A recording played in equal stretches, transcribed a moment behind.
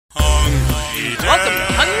Welcome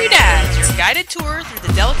to Hungry Dads, your guided tour through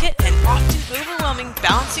the delicate and often overwhelming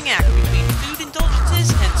balancing act between food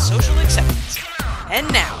indulgences and social acceptance.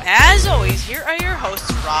 And now, as always, here are your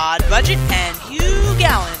hosts, Rod Budget and Hugh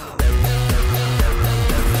Gallen.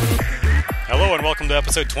 Hello and welcome to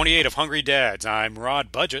episode 28 of Hungry Dads. I'm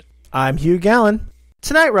Rod Budget. I'm Hugh Gallen.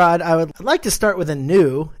 Tonight, Rod, I would like to start with a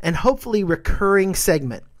new and hopefully recurring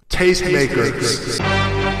segment. Tastemakers.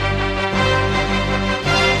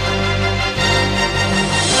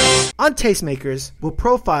 On Tastemakers, we'll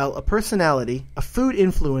profile a personality, a food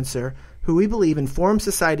influencer, who we believe informs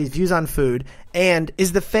society's views on food and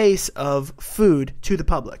is the face of food to the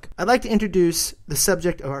public. I'd like to introduce the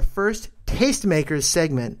subject of our first Tastemakers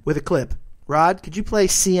segment with a clip. Rod, could you play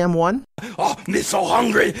CM1? Oh, me so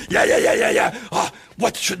hungry. Yeah.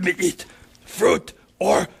 What should me eat? Fruit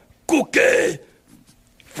or cookie?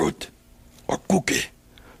 Fruit or cookie?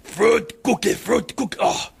 Fruit, cookie.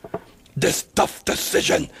 Oh, this tough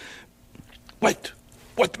decision. Wait,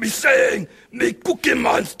 what me saying? Me Cookie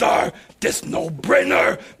Monster. This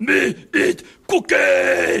no-brainer. Me eat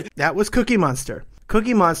cookie. That was Cookie Monster.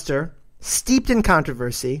 Cookie Monster, steeped in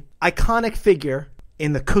controversy, iconic figure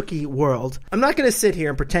in the cookie world. I'm not going to sit here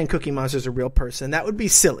and pretend Cookie Monster is a real person. That would be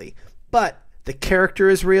silly. But the character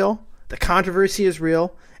is real, the controversy is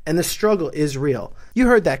real, and the struggle is real. You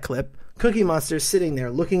heard that clip. Cookie Monster is sitting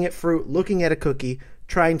there looking at fruit, looking at a cookie,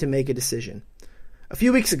 trying to make a decision. A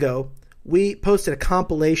few weeks ago, we posted a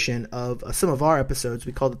compilation of some of our episodes.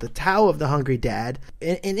 We called it the Tao of the Hungry Dad.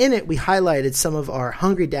 And in it, we highlighted some of our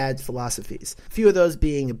Hungry Dad philosophies. A few of those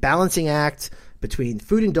being a balancing act between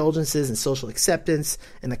food indulgences and social acceptance,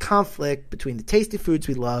 and the conflict between the tasty foods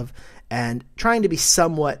we love and trying to be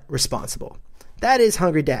somewhat responsible. That is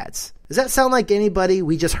Hungry Dads. Does that sound like anybody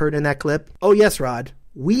we just heard in that clip? Oh yes, Rod.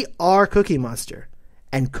 We are Cookie Monster.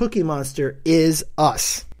 And Cookie Monster is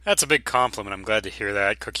us. That's a big compliment. I'm glad to hear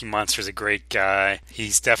that. Cookie Monster's a great guy.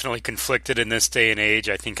 He's definitely conflicted in this day and age.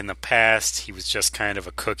 I think in the past, he was just kind of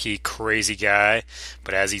a cookie crazy guy.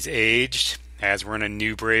 But as he's aged, as we're in a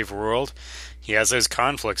new brave world, he has those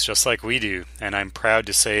conflicts just like we do. And I'm proud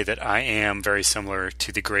to say that I am very similar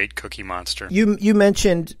to the great Cookie Monster. You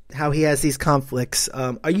mentioned how he has these conflicts.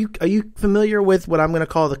 Are you familiar with what I'm going to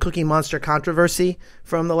call the Cookie Monster controversy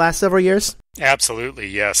from the last several years? Absolutely,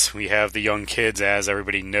 yes. We have the young kids, as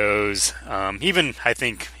everybody knows. Even, I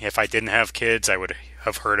think, if I didn't have kids, I would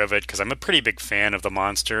have heard of it, because I'm a pretty big fan of the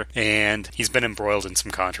monster, and he's been embroiled in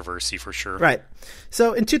some controversy for sure. Right.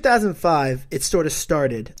 So in 2005, it sort of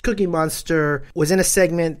started. Cookie Monster was in a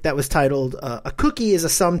segment that was titled, A Cookie is a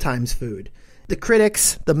Sometimes Food. The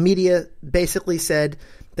critics, the media, basically said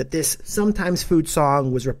that this sometimes food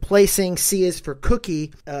song was replacing C is for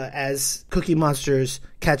cookie as Cookie Monster's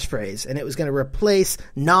catchphrase. And it was going to replace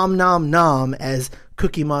nom nom nom as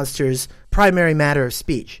Cookie Monster's primary matter of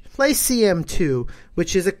speech. Play CM2,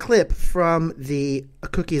 which is a clip from the A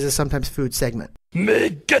Cookie is a Sometimes Food segment. Me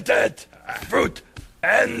get it. Fruit,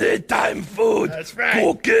 anytime food. That's right.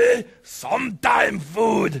 Cookie, sometime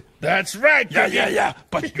food. That's right. Yeah.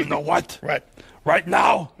 But you know what? Right. Right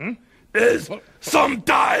now is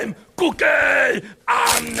sometime cookie.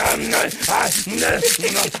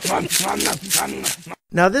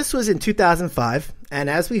 Now, this was in 2005, and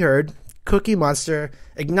as we heard, Cookie Monster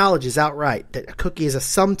acknowledges outright that a cookie is a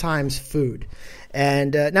sometimes food.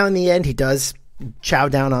 And now in the end, he does chow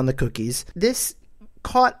down on the cookies. This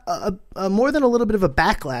caught more than a little bit of a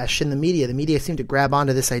backlash in the media. The media seemed to grab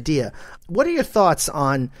onto this idea. What are your thoughts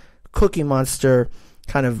on Cookie Monster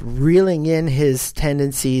kind of reeling in his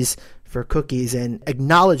tendencies for cookies and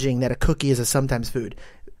acknowledging that a cookie is a sometimes food?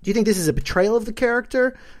 Do you think this is a betrayal of the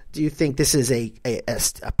character? Do you think this is a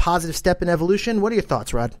positive step in evolution? What are your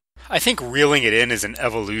thoughts, Rod? I think reeling it in is an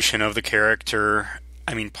evolution of the character.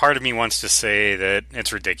 I mean, part of me wants to say that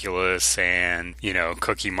it's ridiculous and,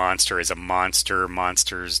 Cookie Monster is a monster.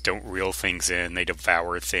 Monsters don't reel things in. They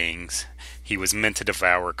devour things. He was meant to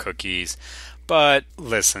devour cookies. But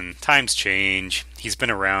listen, times change. He's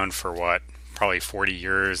been around for probably 40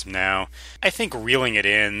 years now. I think reeling it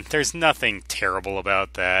in, there's nothing terrible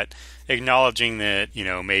about that. Acknowledging that,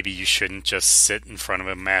 maybe you shouldn't just sit in front of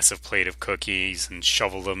a massive plate of cookies and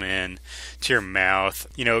shovel them in to your mouth.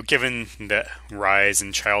 Given the rise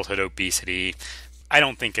in childhood obesity, I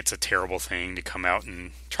don't think it's a terrible thing to come out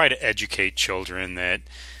and try to educate children that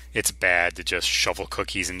it's bad to just shovel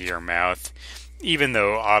cookies into your mouth. Even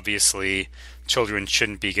though, obviously, children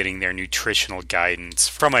shouldn't be getting their nutritional guidance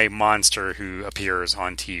from a monster who appears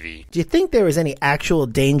on TV. Do you think there was any actual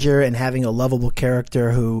danger in having a lovable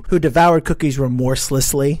character who devoured cookies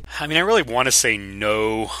remorselessly? I mean, I really want to say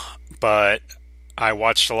no, but I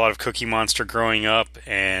watched a lot of Cookie Monster growing up,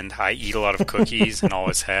 and I eat a lot of cookies and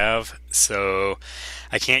always have, so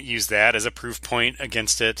I can't use that as a proof point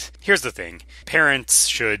against it. Here's the thing. Parents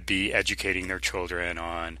should be educating their children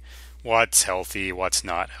on what's healthy, what's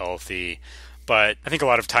not healthy, but I think a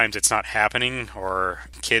lot of times it's not happening, or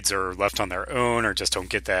kids are left on their own or just don't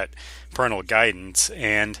get that parental guidance.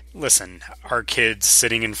 And listen, are kids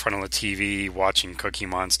sitting in front of the TV watching Cookie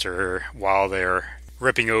Monster while they're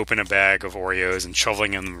ripping open a bag of Oreos and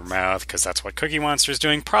shoveling them in their mouth because that's what Cookie Monster is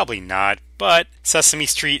doing? Probably not. But Sesame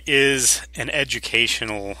Street is an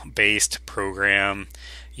educational-based program.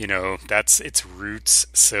 You know, that's its roots.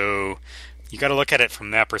 So you got to look at it from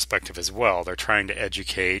that perspective as well. They're trying to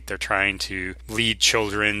educate. They're trying to lead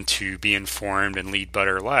children to be informed and lead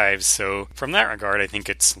better lives. So from that regard, I think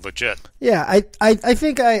it's legit. Yeah, I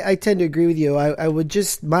think I tend to agree with you. I would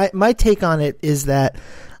just, my take on it is that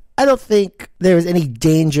I don't think there is any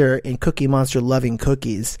danger in Cookie Monster loving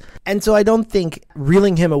cookies. And so I don't think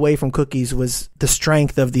reeling him away from cookies was the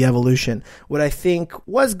strength of the evolution. What I think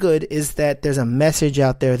was good is that there's a message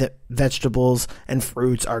out there that vegetables and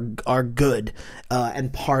fruits are good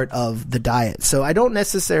and part of the diet. So I don't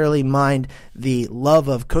necessarily mind the love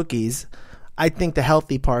of cookies. I think the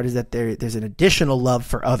healthy part is that there's an additional love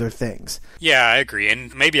for other things. Yeah, I agree.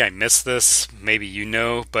 And maybe I missed this, maybe you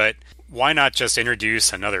know, but why not just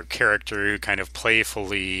introduce another character who kind of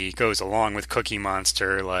playfully goes along with Cookie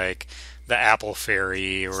Monster, like the Apple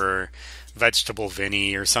Fairy or Vegetable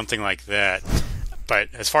Vinny or something like that? But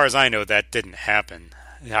as far as I know, that didn't happen.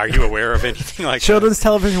 Are you aware of anything like Children's that?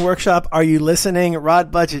 Television Workshop, are you listening?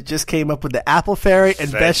 Rod Budget just came up with the Apple Fairy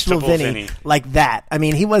and Vegetable Vinny like that. I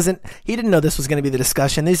mean, he didn't know this was going to be the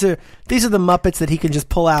discussion. These are the Muppets that he can just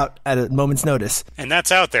pull out at a moment's notice. And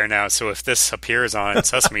that's out there now, so if this appears on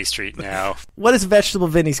Sesame Street now. What is Vegetable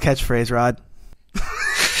Vinny's catchphrase, Rod?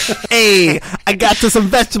 Hey, I got to some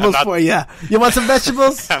vegetables for you. You want some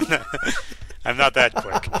vegetables? I'm not that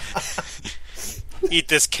quick. Eat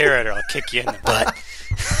this carrot or I'll kick you in the butt.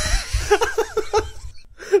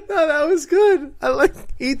 No, that was good. I like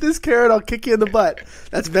eat this carrot, I'll kick you in the butt.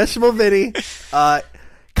 That's Vegetable Vinny.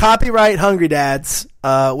 Copyright Hungry Dads.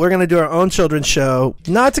 We're going to do our own children's show,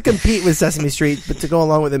 not to compete with Sesame Street, but to go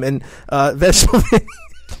along with him. And Vegetable Vinny.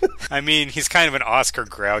 I mean, he's kind of an Oscar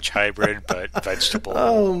Grouch hybrid, but vegetable.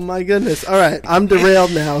 Oh, my goodness. All right. I'm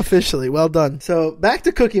derailed now, officially. Well done. So, back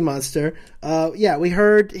to Cookie Monster. Yeah, we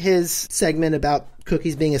heard his segment about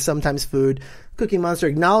cookies being a sometimes food. Cookie Monster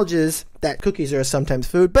acknowledges that cookies are a sometimes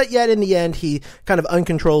food, but yet in the end, he kind of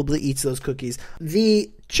uncontrollably eats those cookies.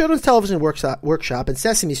 The Children's Television Workshop and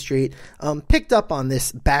Sesame Street picked up on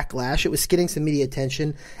this backlash. It was getting some media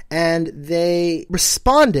attention, and they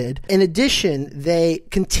responded. In addition, they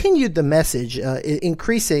continued the message,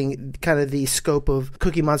 increasing kind of the scope of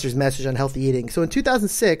Cookie Monster's message on healthy eating. So in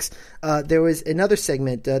 2006, there was another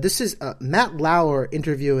segment. This is Matt Lauer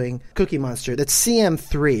interviewing Cookie Monster. That's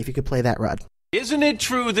CM3, if you could play that, Rod. Isn't it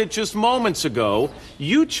true that just moments ago,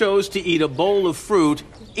 you chose to eat a bowl of fruit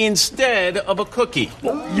instead of a cookie?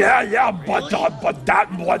 Yeah, but that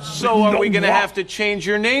was... So are we going to have to change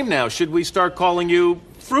your name now? Should we start calling you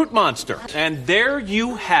Fruit Monster? And there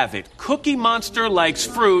you have it. Cookie Monster likes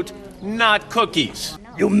fruit, not cookies.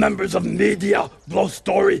 You members of media blow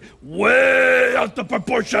story way out of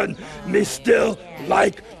proportion. Me still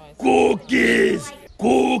like cookies.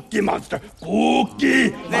 Cookie Monster.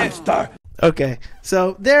 Cookie Monster. Okay,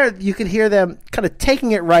 so there you can hear them kind of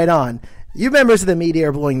taking it right on. You members of the media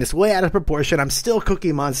are blowing this way out of proportion. I'm still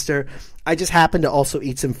Cookie Monster. I just happen to also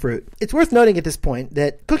eat some fruit. It's worth noting at this point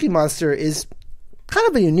that Cookie Monster is kind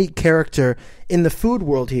of a unique character in the food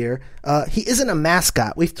world here. He isn't a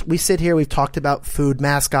mascot. We sit here, we've talked about food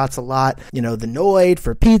mascots a lot. You know, the Noid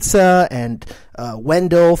for pizza and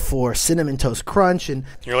Wendell for Cinnamon Toast Crunch. And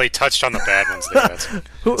you really touched on the bad ones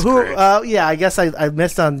there. Yeah, I guess I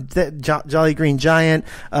missed on Jolly Green Giant,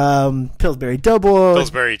 Pillsbury Doughboy.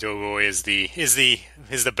 Pillsbury Doughboy is the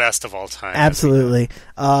best of all time. Absolutely.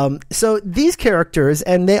 So these characters,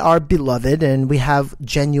 and they are beloved, and we have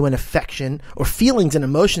genuine affection or feelings and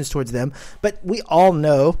emotions towards them, but we all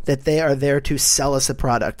know that they are there to sell us a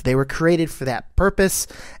product. They were created for that purpose,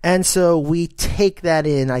 and so we take that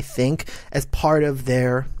in, I think, as part of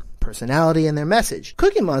their personality and their message.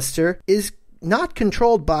 Cookie Monster is not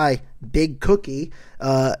controlled by Big Cookie.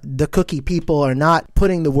 The Cookie people are not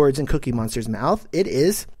putting the words in Cookie Monster's mouth. It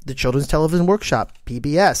is the Children's Television Workshop,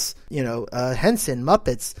 PBS, Henson,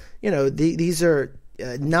 Muppets. These are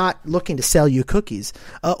not looking to sell you cookies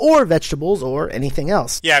or vegetables or anything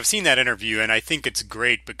else. Yeah, I've seen that interview, and I think it's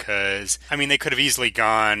great because, they could have easily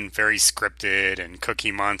gone very scripted and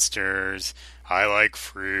Cookie Monsters, I like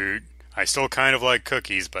fruit, I still kind of like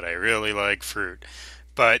cookies, but I really like fruit.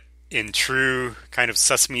 But in true kind of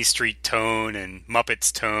Sesame Street tone and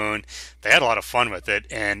Muppets tone, they had a lot of fun with it,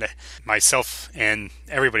 and myself and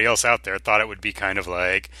everybody else out there thought it would be kind of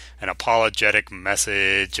like an apologetic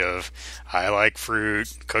message of, I like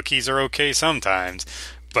fruit, cookies are okay sometimes.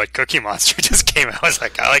 But Cookie Monster just came out. I was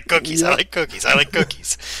like, I like cookies, I like cookies, I like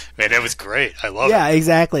cookies. Man, it was great. I love it. Yeah,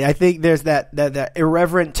 exactly. I think there's that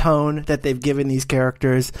irreverent tone that they've given these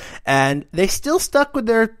characters, and they still stuck with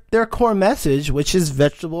their core message, which is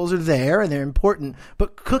vegetables are there and they're important.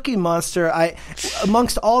 But Cookie Monster,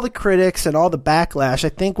 amongst all the critics and all the backlash, I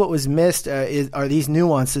think what was missed are these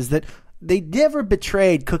nuances that they never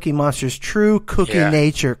betrayed Cookie Monster's true cookie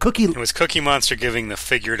nature. It was Cookie Monster giving the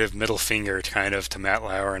figurative middle finger kind of to Matt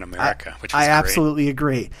Lauer in America, which was great. I absolutely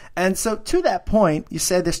agree. And so to that point, you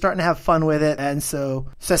said they're starting to have fun with it, and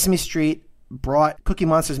so Sesame Street brought Cookie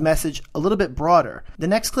Monster's message a little bit broader. The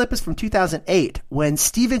next clip is from 2008 when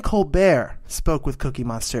Stephen Colbert spoke with Cookie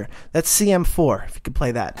Monster. That's CM4, if you could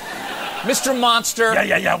play that. Mr. Monster.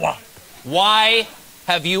 Yeah, what? Why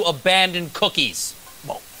have you abandoned cookies?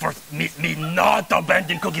 Well, first, me not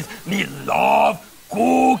abandon cookies. Me love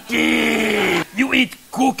cookie. You eat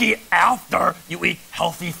cookie after you eat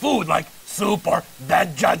healthy food like soup or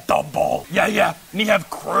vegetable. Yeah. Me have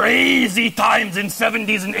crazy times in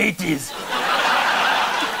 70s and 80s.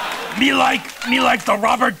 me like the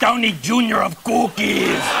Robert Downey Jr. of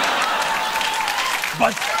cookies.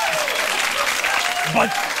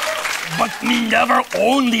 But me never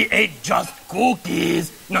only ate just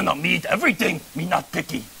cookies. No, me eat everything. Me not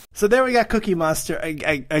picky. So there we got Cookie Monster.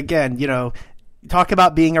 Again, talk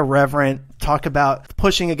about being irreverent, talk about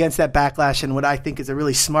pushing against that backlash in what I think is a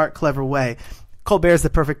really smart, clever way. Colbert's the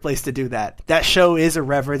perfect place to do that. That show is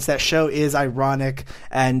irreverence. That show is ironic,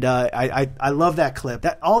 and I love that clip.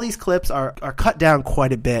 All these clips are cut down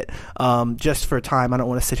quite a bit, just for time. I don't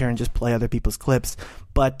want to sit here and just play other people's clips,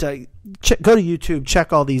 but go to YouTube,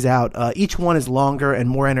 check all these out. Each one is longer and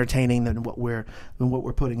more entertaining than what we're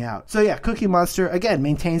putting out. So yeah, Cookie Monster again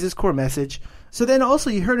maintains his core message. So then also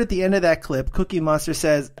you heard at the end of that clip, Cookie Monster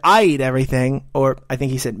says, "I eat everything," or I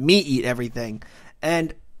think he said, "Me eat everything,"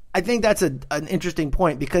 and I think that's an interesting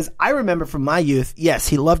point because I remember from my youth, yes,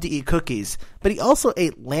 he loved to eat cookies, but he also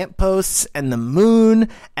ate lampposts and the moon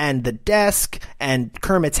and the desk and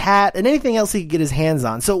Kermit's hat and anything else he could get his hands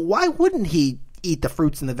on. So why wouldn't he eat the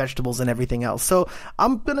fruits and the vegetables and everything else? So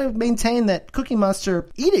I'm going to maintain that Cookie Monster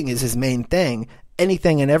eating is his main thing.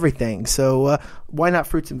 Anything and everything. So why not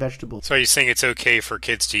fruits and vegetables? So are you saying it's okay for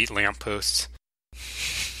kids to eat lampposts?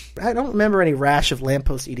 I don't remember any rash of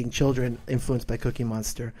lamppost-eating children influenced by Cookie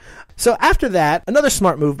Monster. So after that, another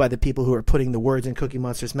smart move by the people who are putting the words in Cookie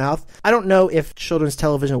Monster's mouth. I don't know if Children's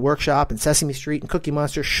Television Workshop and Sesame Street and Cookie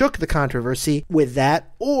Monster shook the controversy with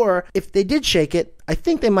that, or if they did shake it, I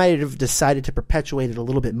think they might have decided to perpetuate it a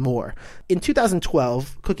little bit more. In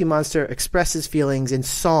 2012, Cookie Monster expressed his feelings in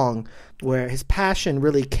song, where his passion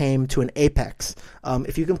really came to an apex.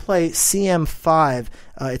 If you can play CM5,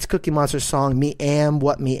 it's Cookie Monster's song, "Me Am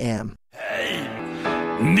What Me Am." Hey,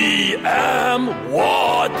 me am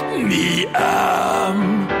what me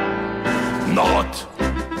am. Not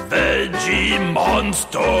veggie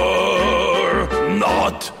monster,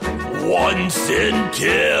 not one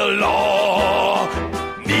scintilla.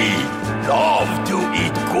 Me love to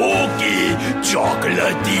eat cookie,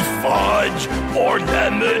 chocolatey fudge, or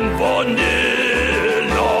lemon vanilla.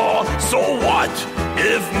 So what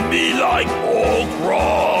if me like okra,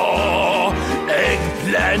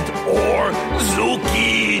 eggplant, or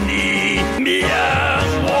zucchini? Me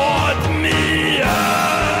am what me am.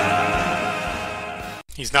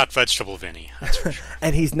 He's not Vegetable Vinny, that's for sure.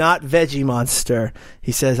 And he's not Veggie Monster.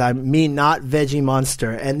 He says, "I'm me not Veggie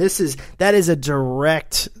Monster." And that is a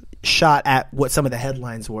direct shot at what some of the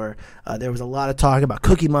headlines were. There was a lot of talk about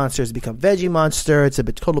Cookie Monster has become Veggie Monster. It's a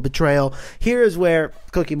total betrayal. Here's where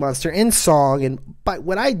Cookie Monster in song, and by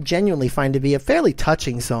what I genuinely find to be a fairly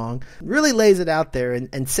touching song, really lays it out there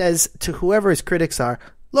and says to whoever his critics are,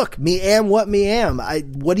 "Look, me am what me am.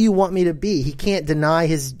 What do you want me to be?" He can't deny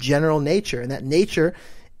his general nature, and that nature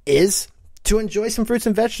is to enjoy some fruits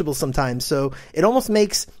and vegetables sometimes. So it almost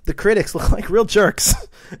makes the critics look like real jerks.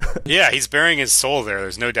 Yeah, he's bearing his soul there.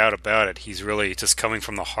 There's no doubt about it. He's really just coming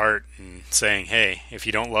from the heart and saying, hey, if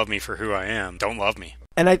you don't love me for who I am, don't love me.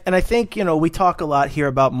 And I think, we talk a lot here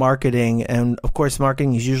about marketing, and of course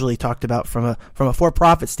marketing is usually talked about from a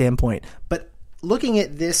for-profit standpoint. But looking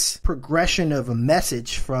at this progression of a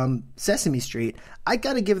message from Sesame Street, I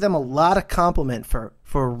got to give them a lot of compliment for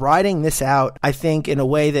writing this out, I think, in a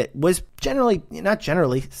way that was not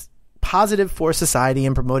generally, positive for society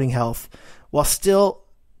and promoting health, while still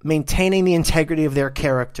maintaining the integrity of their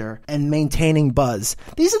character, and maintaining buzz.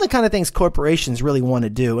 These are the kind of things corporations really want to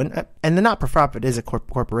do. And the not-for-profit is a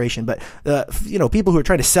corporation, but people who are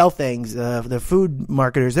trying to sell things, the food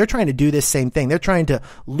marketers, they're trying to do this same thing. They're trying to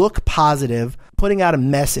look positive, putting out a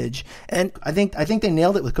message. And I think they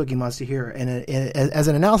nailed it with Cookie Monster here. And as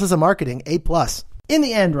an analysis of marketing, A+. In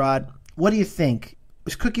the end, Rod, what do you think?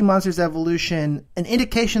 Was Cookie Monster's evolution an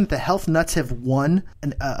indication that the health nuts have won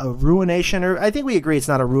a ruination? Or I think we agree it's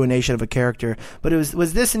not a ruination of a character, but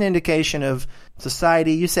was this an indication of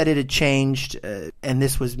society? You said it had changed, and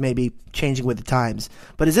this was maybe changing with the times.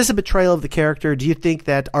 But is this a betrayal of the character? Do you think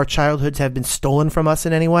that our childhoods have been stolen from us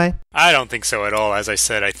in any way? I don't think so at all. As I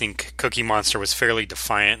said, I think Cookie Monster was fairly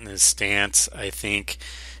defiant in his stance. I think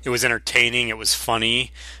it was entertaining. It was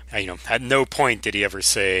funny. At no point did he ever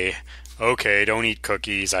say, okay, don't eat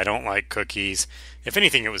cookies, I don't like cookies. If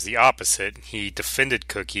anything, it was the opposite. He defended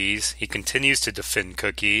cookies. He continues to defend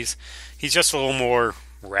cookies. He's just a little more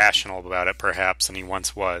rational about it, perhaps, than he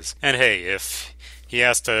once was. And hey, if he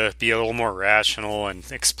has to be a little more rational and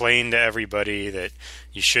explain to everybody that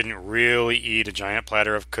you shouldn't really eat a giant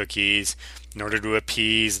platter of cookies in order to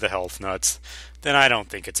appease the health nuts, then I don't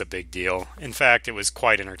think it's a big deal. In fact, it was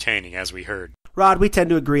quite entertaining, as we heard. Rod, we tend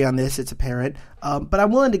to agree on this, it's apparent, but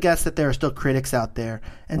I'm willing to guess that there are still critics out there.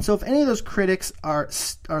 And so if any of those critics are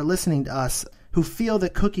listening to us who feel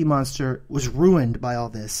that Cookie Monster was ruined by all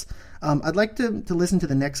this, I'd like to listen to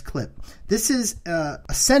the next clip. This is a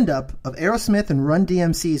send-up of Aerosmith and Run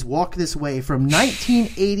DMC's Walk This Way from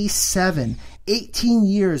 1987, 18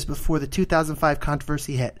 years before the 2005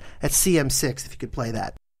 controversy hit at CM6, if you could play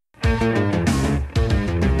that.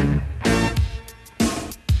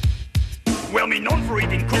 Well, me known for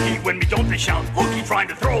eating cookie when me don't they shout hooky, trying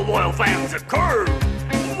to throw loyal fans a curve.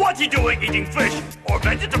 What he doing eating fish or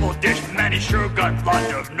vegetable dish? Man, he sure got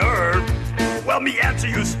lots of nerve. Well, me answer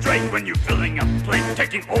you straight when you filling a plate,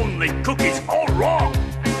 taking only cookies, all wrong.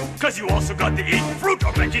 Cause you also got to eat fruit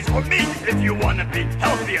or veggies or meat if you wanna be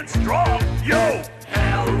healthy and strong. Yo,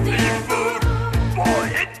 healthy food,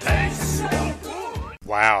 boy, it tastes so good.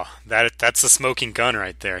 Wow, that's the smoking gun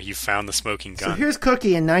right there. You found the smoking gun. So here's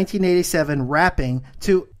Cookie in 1987 rapping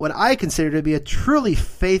to what I consider to be a truly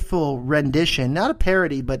faithful rendition, not a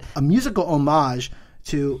parody, but a musical homage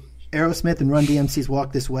to Aerosmith and Run DMC's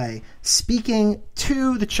Walk This Way, speaking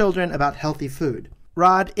to the children about healthy food.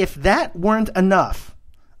 Rod, if that weren't enough,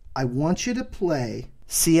 I want you to play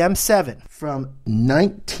CM7 from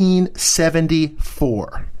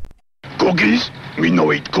 1974. Cookies? Me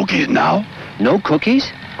no eat cookies now. No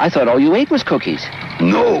cookies? I thought all you ate was cookies.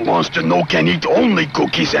 No, Monster no can eat only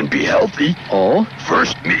cookies and be healthy. Oh?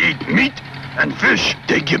 First me eat meat and fish.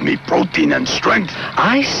 They give me protein and strength.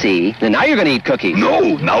 I see. Then now you're going to eat cookies.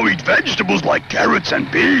 No, now eat vegetables like carrots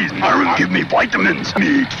and peas. Iron give me vitamins.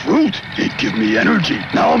 Me eat fruit. It give me energy.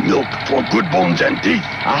 Now milk for good bones and teeth.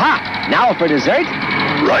 Aha! Now for dessert?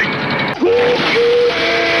 Right.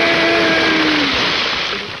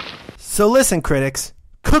 So listen, critics.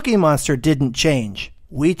 Cookie Monster didn't change.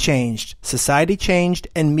 We changed, society changed,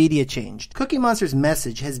 and media changed. Cookie Monster's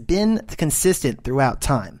message has been consistent throughout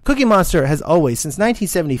time. Cookie Monster has always, since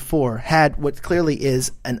 1974, had what clearly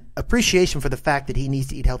is an appreciation for the fact that he needs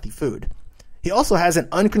to eat healthy food. He also has an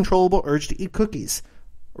uncontrollable urge to eat cookies.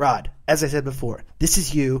 Rod, as I said before, this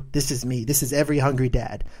is you, this is me, this is every hungry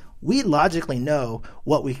dad. We logically know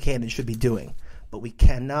what we can and should be doing, but we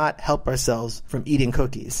cannot help ourselves from eating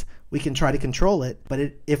cookies. We can try to control it,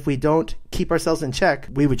 but if we don't keep ourselves in check,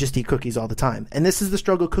 we would just eat cookies all the time. And this is the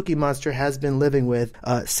struggle Cookie Monster has been living with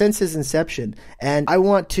since his inception. And I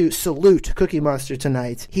want to salute Cookie Monster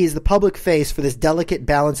tonight. He is the public face for this delicate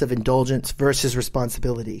balance of indulgence versus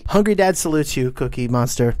responsibility. Hungry Dad salutes you, Cookie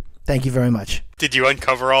Monster. Thank you very much. Did you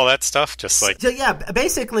uncover all that stuff? Just like... So, yeah,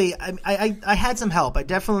 basically, I had some help. I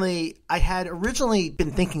had originally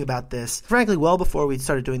been thinking about this, frankly, well before we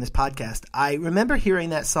started doing this podcast. I remember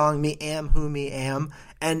hearing that song, Me Am Who Me Am,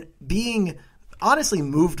 and being honestly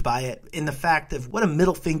moved by it in the fact of what a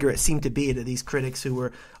middle finger it seemed to be to these critics who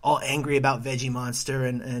were all angry about Veggie Monster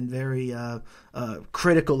and very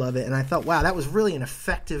critical of it. And I thought, wow, that was really an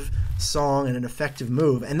effective song and an effective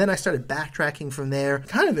move. And then I started backtracking from there,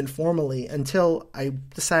 kind of informally, until I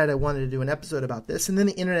decided I wanted to do an episode about this. And then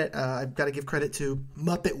the internet, I've got to give credit to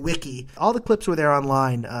Muppet Wiki. All the clips were there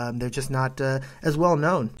online. They're just not as well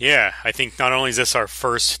known. Yeah, I think not only is this our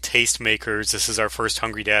first Tastemakers, this is our first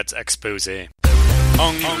Hungry Dads expose.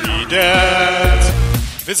 Hungry Dads!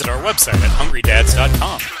 Visit our website at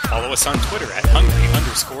hungrydads.com. Follow us on Twitter at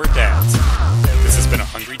hungry_dads. This has been a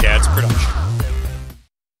Hungry Dads production.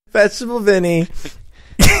 Vegetable Vinny.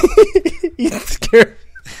 You scared.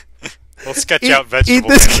 We'll sketch out Eat vegetable.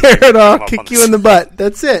 this things carrot, and I'll come up kick on you in the butt.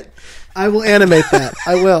 That's it. I will animate that.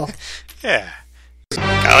 I will. Yeah.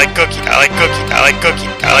 I like cookie. I like cookie. I like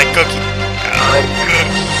cookie. I like cookie.